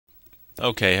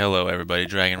Okay, hello everybody,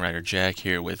 Dragon Rider Jack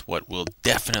here with what will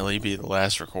definitely be the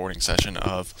last recording session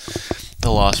of The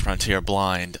Lost Frontier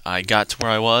Blind. I got to where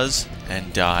I was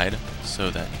and died, so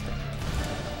that...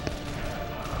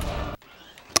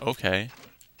 Okay.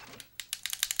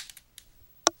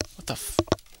 What the f...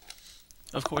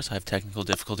 Of course I have technical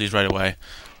difficulties right away.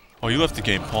 Oh, you left the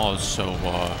game paused, so,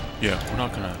 yeah, we're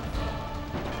not gonna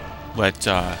let,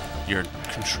 your...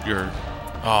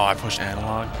 Oh, I pushed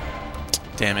analog.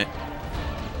 Damn it.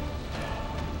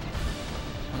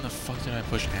 When the fuck did I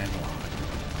push analog?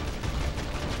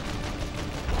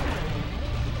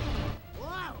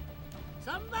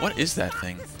 What is that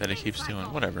thing that it keeps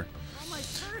doing? Whatever.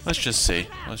 Let's just see.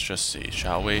 Let's just see,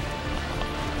 shall we?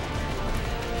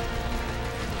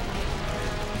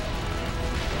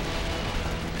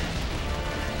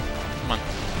 Come on.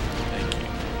 Thank you.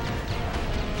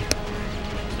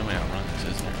 There's no way to outrun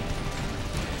this, is there?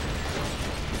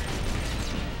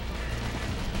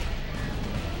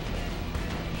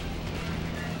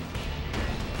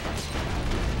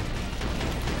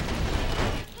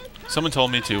 Someone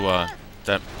told me to,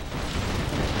 that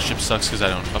the ship sucks because I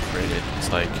don't upgrade it.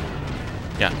 It's like,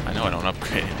 yeah, I know I don't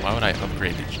upgrade it. Why would I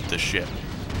upgrade the ship?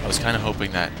 I was kind of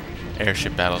hoping that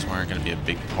airship battles weren't going to be a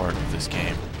big part of this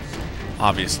game.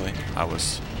 Obviously, I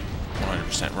was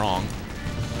 100% wrong.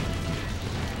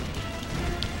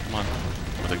 Come on,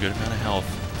 with a good amount of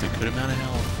health. With a good amount of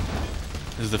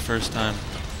health. This is the first time.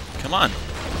 Come on.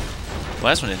 The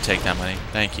last one didn't take that many.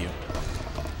 Thank you.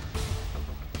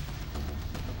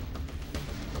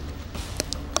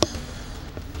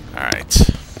 Alright.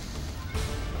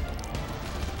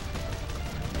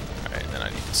 Alright, then I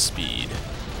need to speed.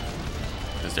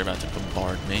 Because they're about to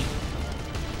bombard me.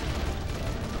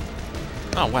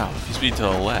 Oh, wow. If you speed to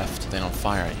the left, they don't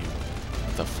fire at you.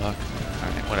 What the fuck?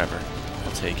 Alright, whatever.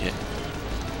 I'll take it.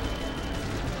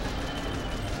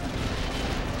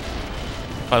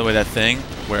 By the way, that thing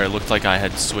where it looked like I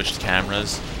had switched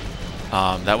cameras,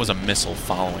 that was a missile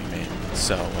following me.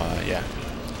 So, yeah.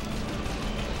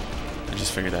 I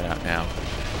just figured that out now.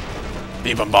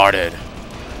 Be bombarded!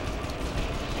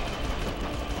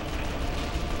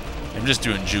 I'm just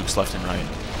doing jukes left and right.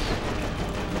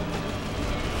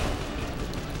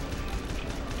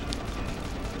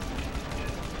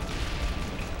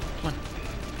 Come on.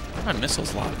 Why are my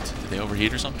missiles locked? Did they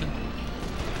overheat or something?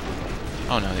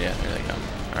 Oh no, yeah, there they go.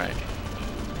 Alright.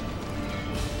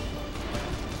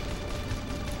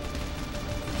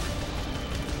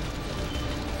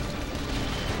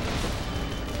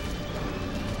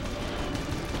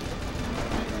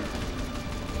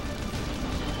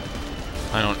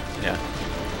 Yeah.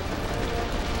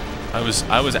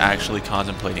 I was actually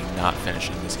contemplating not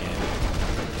finishing this game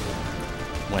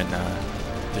when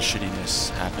the shittiness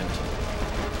happened.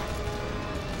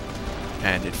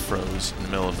 And it froze in the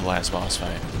middle of the last boss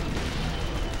fight.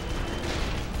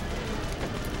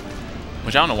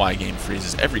 Which I don't know why a game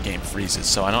freezes. Every game freezes,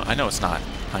 so I know it's not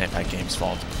High Impact Games'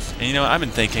 fault. And you know, I've been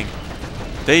thinking,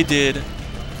 they did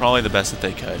probably the best that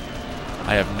they could.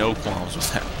 I have no qualms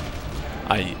with that.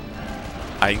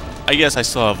 I guess I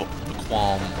still have the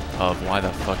qualm of why the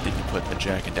fuck did you put the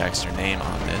Jak Daxter name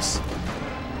on this?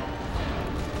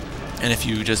 And if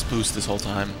you just boost this whole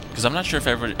time, because I'm not sure if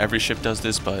every ship does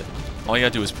this, but all you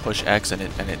gotta do is push X and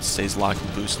it stays locked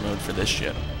in boost mode for this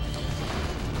ship.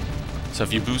 So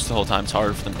if you boost the whole time, it's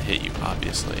harder for them to hit you,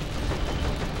 obviously.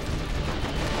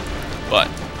 But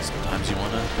sometimes you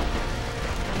wanna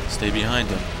stay behind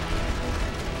them,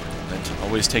 and to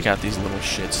always take out these little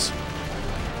shits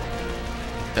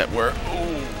that were,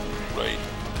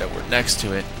 that were next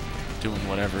to it, doing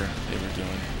whatever they were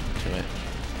doing to it.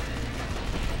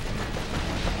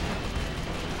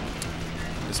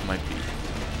 This might be,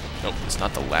 nope, it's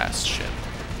not the last ship,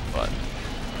 but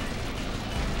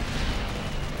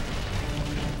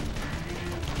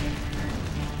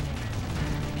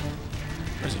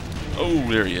where's he? Oh,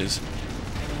 there he is.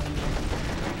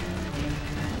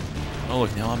 Oh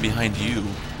look, now I'm behind you.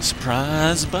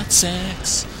 Surprise butt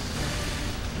sex.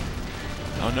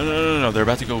 Oh no, they're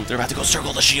about to go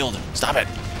circle the shield. Stop it.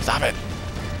 Stop it.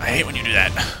 I hate when you do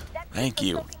that. Thank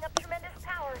you.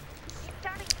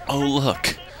 Oh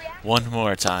look. One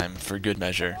more time for good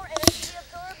measure.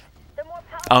 I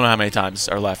don't know how many times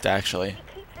are left actually.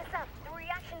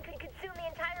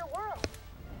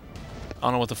 I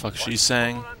don't know what the fuck she's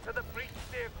saying.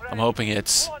 I'm hoping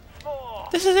it's,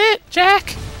 "This is it,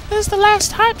 Jack. This is the last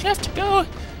time you have to go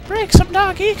break some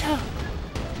dog eco.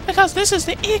 Because this is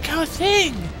the eco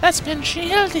thing that's been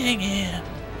shielding him."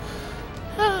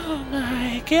 Oh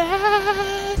my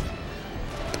god.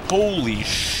 Holy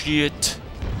shit.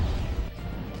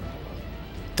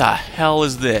 The hell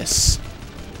is this?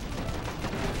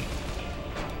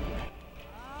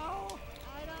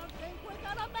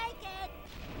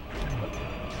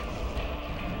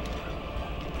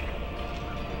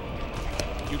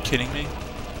 kidding me?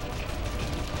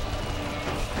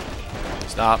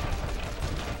 Stop.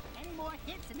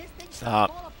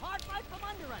 Stop.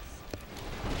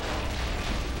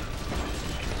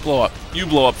 Blow up. You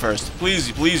blow up first. Please,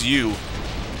 please, you.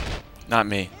 Not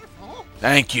me.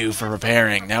 Thank you for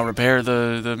repairing. Now repair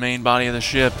the main body of the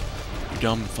ship. You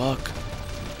dumb fuck.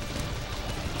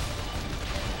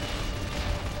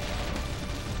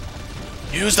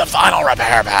 Use the final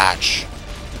repair patch.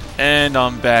 And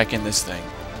I'm back in this thing.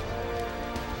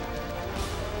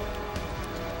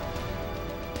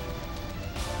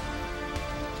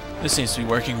 This seems to be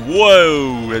working.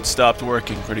 Whoa! It stopped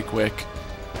working pretty quick.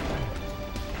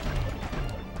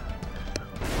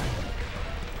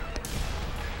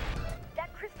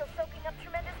 That crystal's soaking up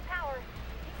tremendous power.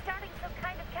 He's starting some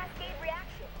kind of cascade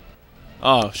reaction.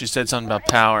 Oh, she said something about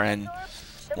power and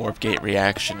warp gate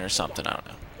reaction or something. I don't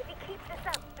know. If he keeps this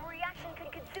up, the reaction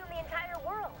could consume the entire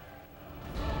world.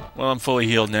 Well, I'm fully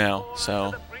healed now,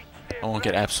 so I won't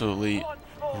get absolutely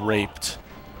raped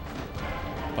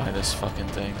by this fucking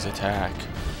thing's attack.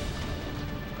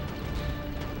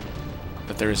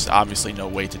 But there is obviously no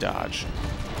way to dodge.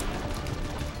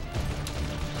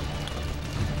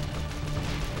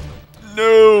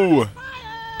 No!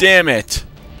 Damn it!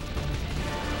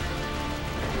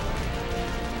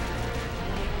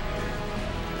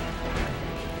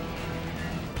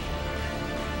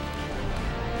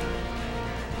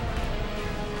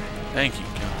 Thank you,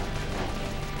 God.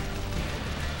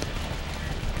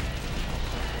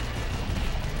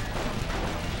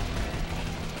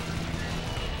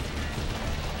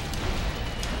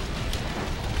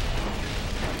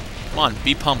 Come on,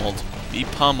 be pummeled. Be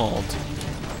pummeled.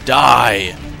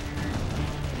 Die!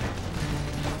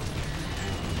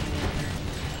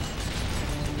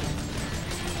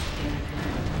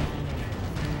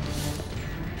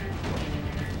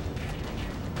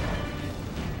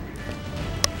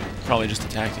 Probably just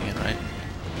attacked again, right?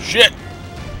 Shit!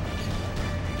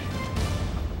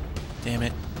 Damn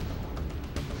it.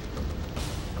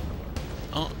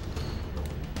 Oh.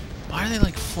 Why are they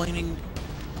like flaming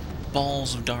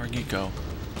balls of dark eco?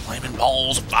 Flaming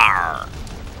balls of fire!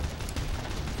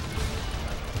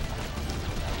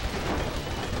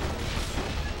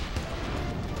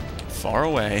 Get far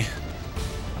away.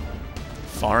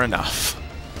 Far enough.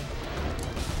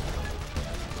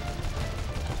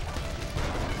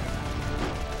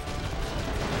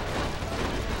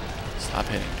 Stop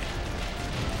hitting me.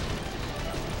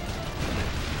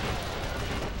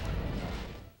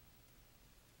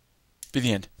 Be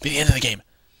the end. Be the end of the game.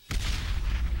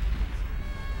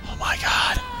 Oh my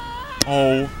god.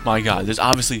 Oh my god. There's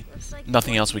obviously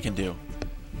nothing else we can do.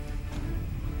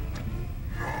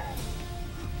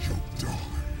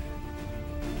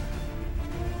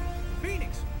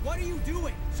 Phoenix, what are you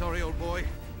doing? Sorry, old boy,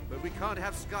 but we can't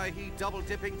have Sky Heat double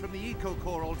dipping from the eco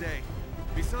core all day.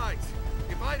 Besides,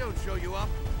 if I don't show you up,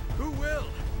 who will?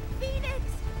 Phoenix!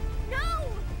 No!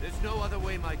 There's no other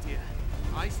way, my dear.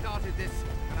 I started this,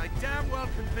 and I damn well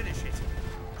can finish it.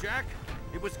 Jack,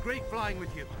 it was great flying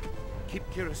with you. Keep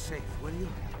Kira safe, will you?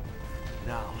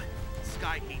 Now,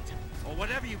 Sky Heat, or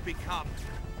whatever you've become,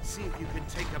 see if you can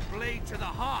take a blade to the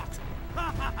heart.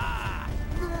 Ha ha ha!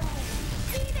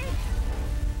 Phoenix!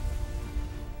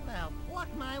 Well,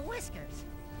 pluck my whiskers.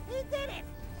 He did it!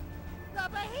 The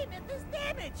behemoth is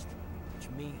damaged! Which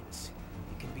means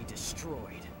it can be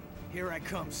destroyed. Here I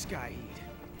come, Sky Heat.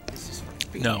 This is for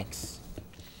Phoenix.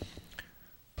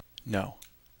 No.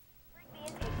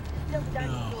 Still starting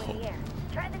to go in the air.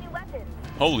 Try the new weapon.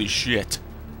 Holy shit.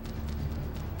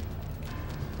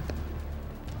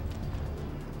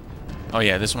 Oh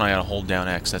yeah, this one I gotta hold down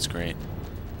X. That's great.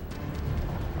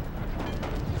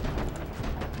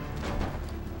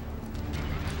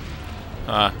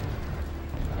 And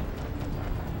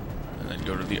then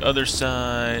go to the other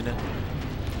side.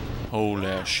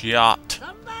 Holy shit.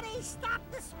 Somebody stop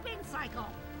the spin cycle!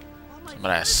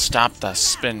 Somebody stop the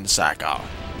spin cycle.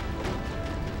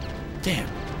 Damn.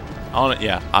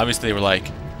 Yeah, obviously they were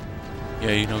like,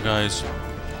 yeah, you know, guys,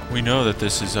 we know that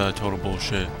this is total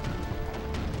bullshit.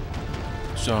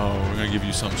 So, we're gonna give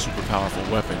you some super powerful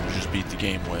weapon to just beat the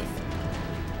game with.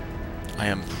 I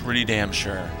am pretty damn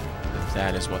sure that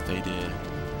that is what they did.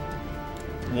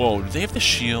 Whoa, do they have the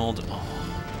shield? Oh,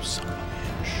 you son of a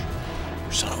bitch.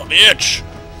 You son of a bitch!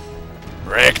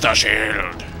 Break the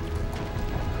shield!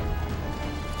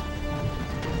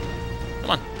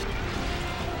 Come on.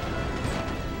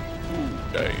 Oh,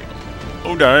 damn.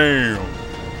 Oh, damn.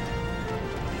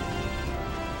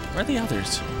 Where are the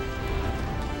others?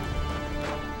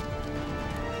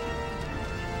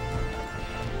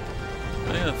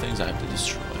 What are the things I have to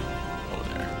destroy? Oh,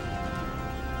 there.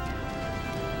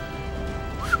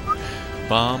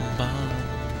 Bum bum.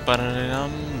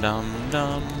 Ba-da-dum dum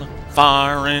dum.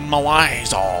 Firing my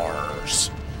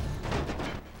Layzars.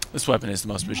 This weapon is the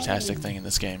most bitch-tastic thing in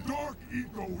this game.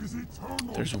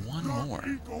 There's one more.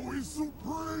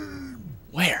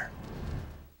 Where?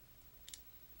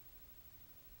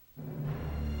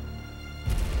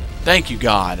 Thank you,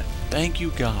 God. Thank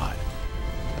you, God.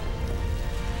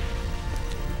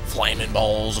 Flaming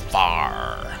balls of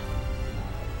fire.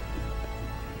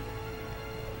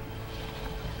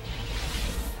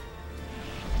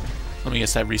 Let me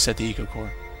guess, that reset the eco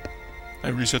core. I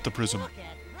reset the prism. Look at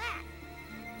that.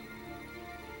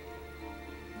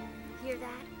 Hear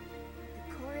that?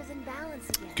 The core is in balance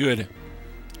again. Good.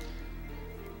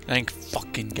 Thank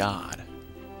fucking God.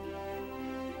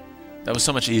 That was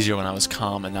so much easier when I was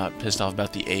calm and not pissed off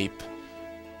about the ape.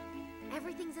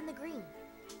 Everything's in the green.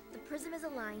 The prism is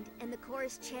aligned and the core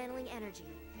is channeling energy.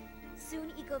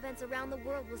 Soon eco vents around the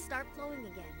world will start flowing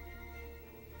again.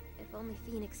 If only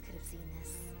Phoenix could have seen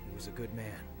this. He was a good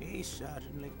man. He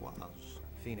certainly was.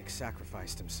 Phoenix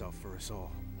sacrificed himself for us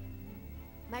all.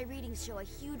 My readings show a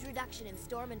huge reduction in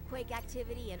storm and quake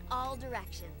activity in all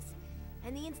directions.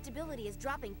 And the instability is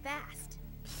dropping fast.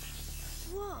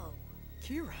 Whoa!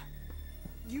 Kira,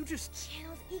 you just...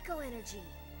 Channels eco-energy.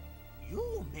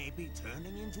 You may be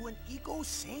turning into an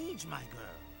eco-sage, my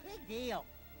girl. Big deal.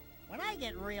 When I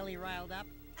get really riled up,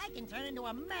 I can turn into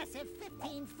a massive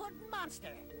 15-foot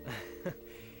monster.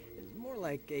 It's more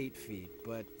like 8 feet,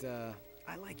 but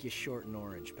I like you short and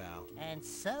orange, pal. And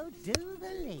so do the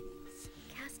ladies.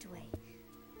 Castaway,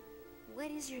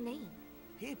 what is your name?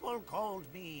 People called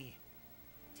me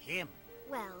Tim.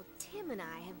 Well, Tim and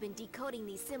I have been decoding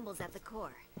these symbols at the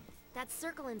core. That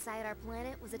circle inside our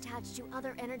planet was attached to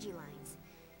other energy lines.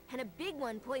 And a big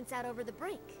one points out over the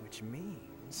brink. Which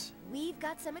means... We've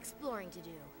got some exploring to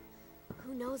do.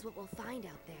 Who knows what we'll find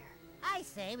out there? I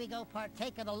say we go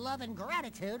partake of the love and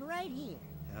gratitude right here.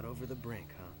 Out over the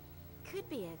brink, huh? Could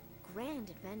be a grand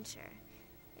adventure.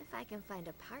 If I can find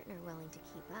a partner willing to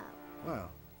keep up.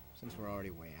 Well, since we're already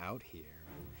way out here,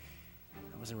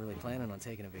 I wasn't really planning on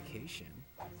taking a vacation.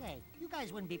 Say, you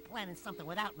guys wouldn't be planning something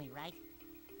without me, right?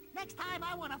 Next time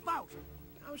I want to vote.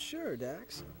 Oh, sure,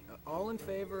 Dax. All in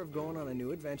favor of going on a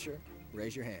new adventure,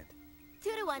 raise your hand. 2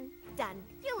 to 1. Done.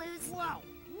 You lose. Whoa!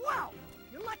 Whoa!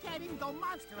 You're lucky I didn't go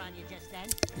monster on you just then.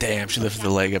 Damn, she lifted the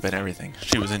leg up and everything.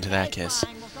 She was into that kiss.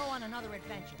 Fine, we'll go on another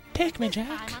adventure. Take me, This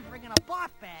Jack. time I'm bringing a barf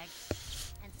bag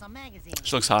and some magazines.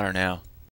 She looks hotter now.